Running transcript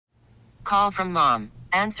call from mom.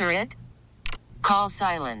 Answer it. Call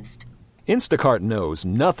silenced. Instacart knows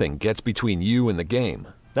nothing gets between you and the game.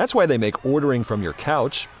 That's why they make ordering from your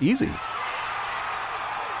couch easy.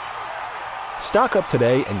 Stock up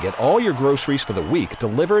today and get all your groceries for the week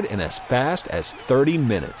delivered in as fast as 30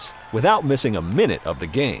 minutes without missing a minute of the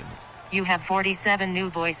game. You have 47 new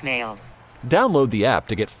voicemails. Download the app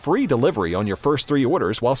to get free delivery on your first 3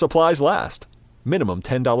 orders while supplies last. Minimum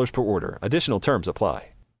 $10 per order. Additional terms apply.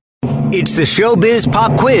 It's the Showbiz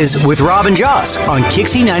Pop Quiz with Rob and Joss on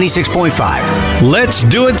KyXy 96.5. Let's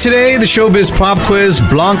do it today. The Showbiz Pop Quiz.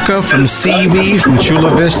 Blanca from CV from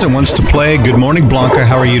Chula Vista wants to play. Good morning, Blanca.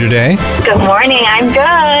 How are you today? Good morning. I'm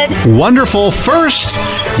good. Wonderful. First,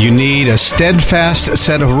 you need a steadfast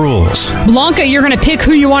set of rules. Blanca, you're going to pick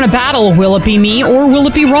who you want to battle. Will it be me or will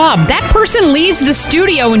it be Rob? That person leaves the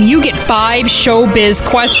studio and you get 5 Showbiz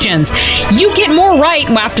questions. You get more right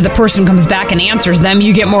after the person comes back and answers them.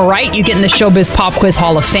 You get more right. You get in the Showbiz Pop Quiz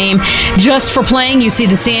Hall of Fame. Just for playing, you see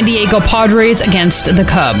the San Diego Padres against the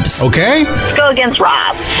Cubs. Okay. Let's go against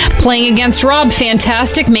Rob. Playing against Rob,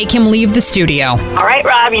 fantastic. Make him leave the studio. All right,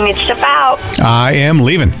 Rob, you need to step out. I am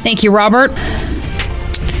leaving. Thank you, Robert.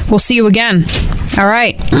 We'll see you again. All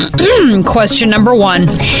right. Question number 1.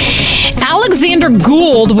 Alexander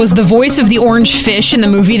Gould was the voice of the orange fish in the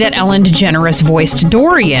movie that Ellen DeGeneres voiced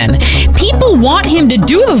Dory in. People want him to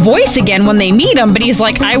do the voice again when they meet him, but he's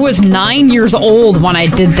like, I was 9 years old when I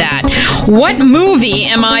did that. What movie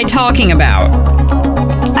am I talking about?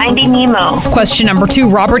 Finding Nemo. Question number 2.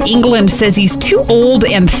 Robert Englund says he's too old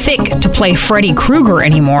and thick to play Freddy Krueger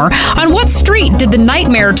anymore. On what street did the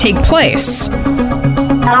nightmare take place?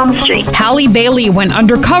 Elm Street. Halle Bailey went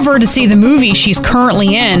undercover to see the movie she's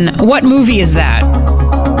currently in. What movie is that?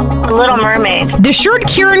 The Little Mermaid. The shirt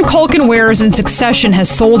Kieran Culkin wears in Succession has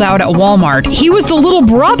sold out at Walmart. He was the little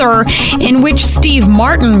brother in which Steve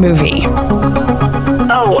Martin movie?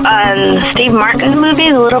 Steve Martin movie,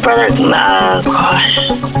 The Little Brother. Gosh,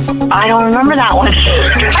 I don't remember that one.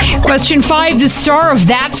 Question 5. The star of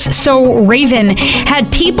That's So Raven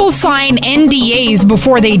had people sign NDAs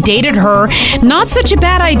before they dated her. Not such a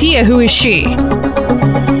bad idea. Who is she?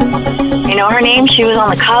 I know her name. She was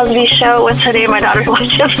on The Cosby Show. What's her name? My daughter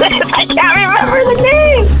watches it. I can't remember the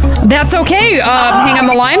name. That's okay. Hang on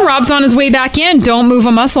the line. Rob's on his way back in. Don't move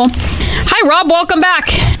a muscle. Hi, Rob. Welcome back.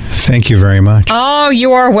 Thank you very much. Oh,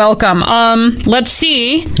 you are welcome. Let's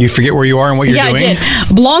see. You forget where you are and what you're doing? Yeah, I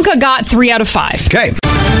did. Blanca got 3 out of 5. Okay.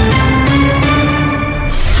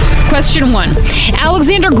 Question 1.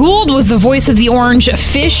 Alexander Gould was the voice of the orange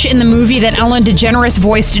fish in the movie that Ellen DeGeneres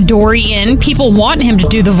voiced Dory in. People want him to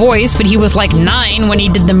do the voice, but he was like 9 when he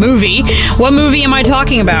did the movie. What movie am I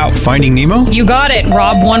talking about? Finding Nemo? You got it.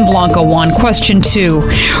 Rob 1, Blanca 1. Question 2.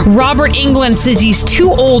 Robert Englund says he's too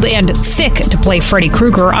old and thick to play Freddy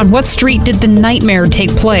Krueger. On what street did the nightmare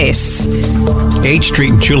take place? 8th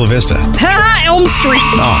Street in Chula Vista. Ha! Elm Street.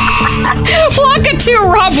 Oh. Blanca 2,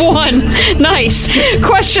 Rob 1. Nice.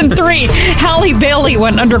 Question 3. Halle Bailey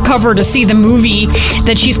went undercover to see the movie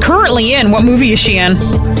that she's currently in. What movie is she in?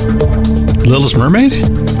 Littlest Mermaid?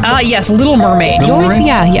 Yes, Little Mermaid. Little Mermaid?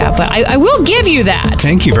 Yeah, but I will give you that.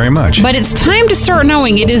 Thank you very much. But it's time to start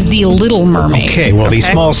knowing it is the Little Mermaid. Okay, well, the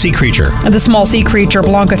small sea creature. The small sea creature,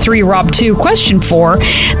 Blanca 3, Rob 2. Question 4.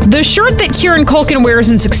 The shirt that Kieran Culkin wears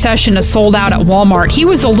in Succession is sold out at Walmart. He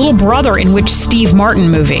was the little brother in which Steve Martin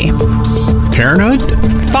movie? Parenthood?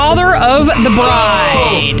 Father of the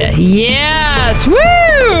Bride. Yes.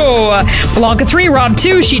 Woo! Blanca 3, Rob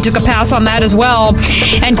 2. She took a pass on that as well.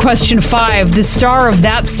 And question 5. The star of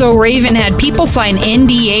That's So Raven had people sign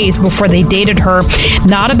NDAs before they dated her.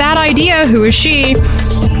 Not a bad idea. Who is she?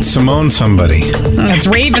 Simone somebody. That's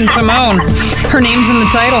Raven Simone. Her name's in the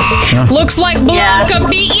title. Yeah. Looks like Blanca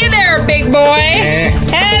beat you there, big boy.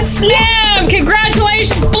 Hey, Slim!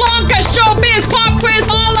 Congratulations, Blanca! Showbiz Pop Quiz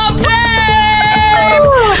Hall of Fame!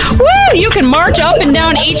 Woo! You can march up and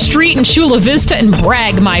down 8th Street in Chula Vista and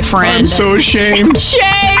brag, my friend. I'm so ashamed.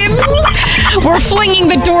 Shame! We're flinging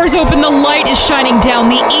the doors open. The light is shining down.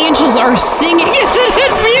 The angels are singing. Isn't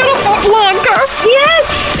it beautiful, Blanca?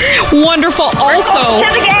 Yes! Wonderful. Also,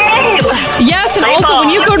 to the game. Yes, and also when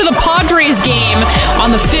you go to the Padres game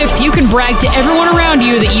on the 5th, you can brag to everyone around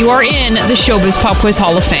you that you are in the Showbiz Pop Quiz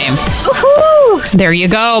Hall of Fame. Woohoo! There you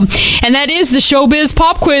go. And that is the Showbiz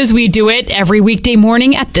Pop Quiz. We do it every weekday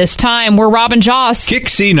morning at this time. We're Rob and Joss.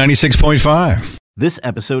 KyXy 96.5. This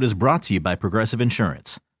episode is brought to you by Progressive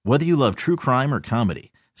Insurance. Whether you love true crime or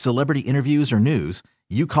comedy, celebrity interviews or news,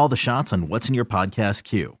 you call the shots on what's in your podcast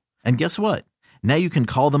queue. And guess what? Now you can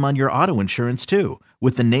call them on your auto insurance too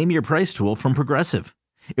with the Name Your Price tool from Progressive.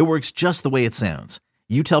 It works just the way it sounds.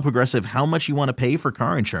 You tell Progressive how much you want to pay for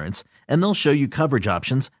car insurance, and they'll show you coverage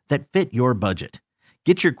options that fit your budget.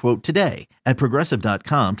 Get your quote today at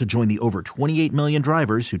Progressive.com to join the over 28 million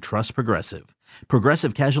drivers who trust Progressive.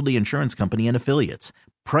 Progressive Casualty Insurance Company and Affiliates.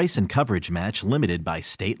 Price and coverage match limited by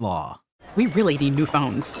state law. We really need new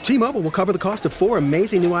phones. T-Mobile will cover the cost of 4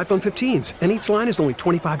 amazing new iPhone 15s, and each line is only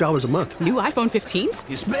 $25 a month. New iPhone 15s?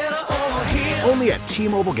 It's better over here. Only at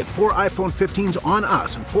T-Mobile, get 4 iPhone 15s on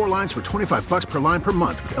us and 4 lines for $25 per line per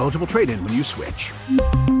month with eligible trade-in when you switch.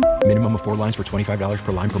 Minimum of 4 lines for $25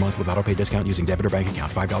 per line per month with autopay discount using debit or bank account.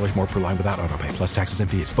 $5 more per line without autopay, plus taxes and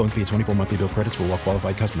fees. Phone fee at 24 monthly bill credits for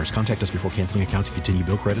well-qualified customers. Contact us before canceling account to continue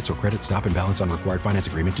bill credits or credit stop and balance on required finance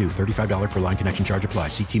agreement due. $35 per line connection charge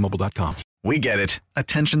applies. See T-Mobile.com. We get it.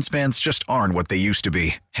 Attention spans just aren't what they used to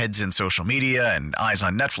be. Heads in social media and eyes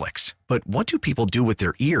on Netflix. But what do people do with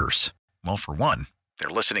their ears? Well, for one, they're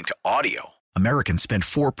listening to audio. Americans spend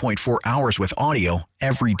 4.4 hours with audio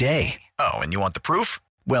every day. Oh, and you want the proof?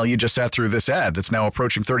 Well, you just sat through this ad that's now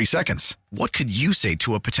approaching 30 seconds. What could you say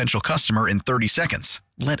to a potential customer in 30 seconds?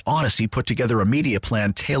 Let Odyssey put together a media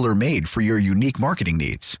plan tailor-made for your unique marketing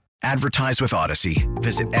needs. Advertise with Odyssey.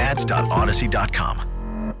 Visit ads.odyssey.com.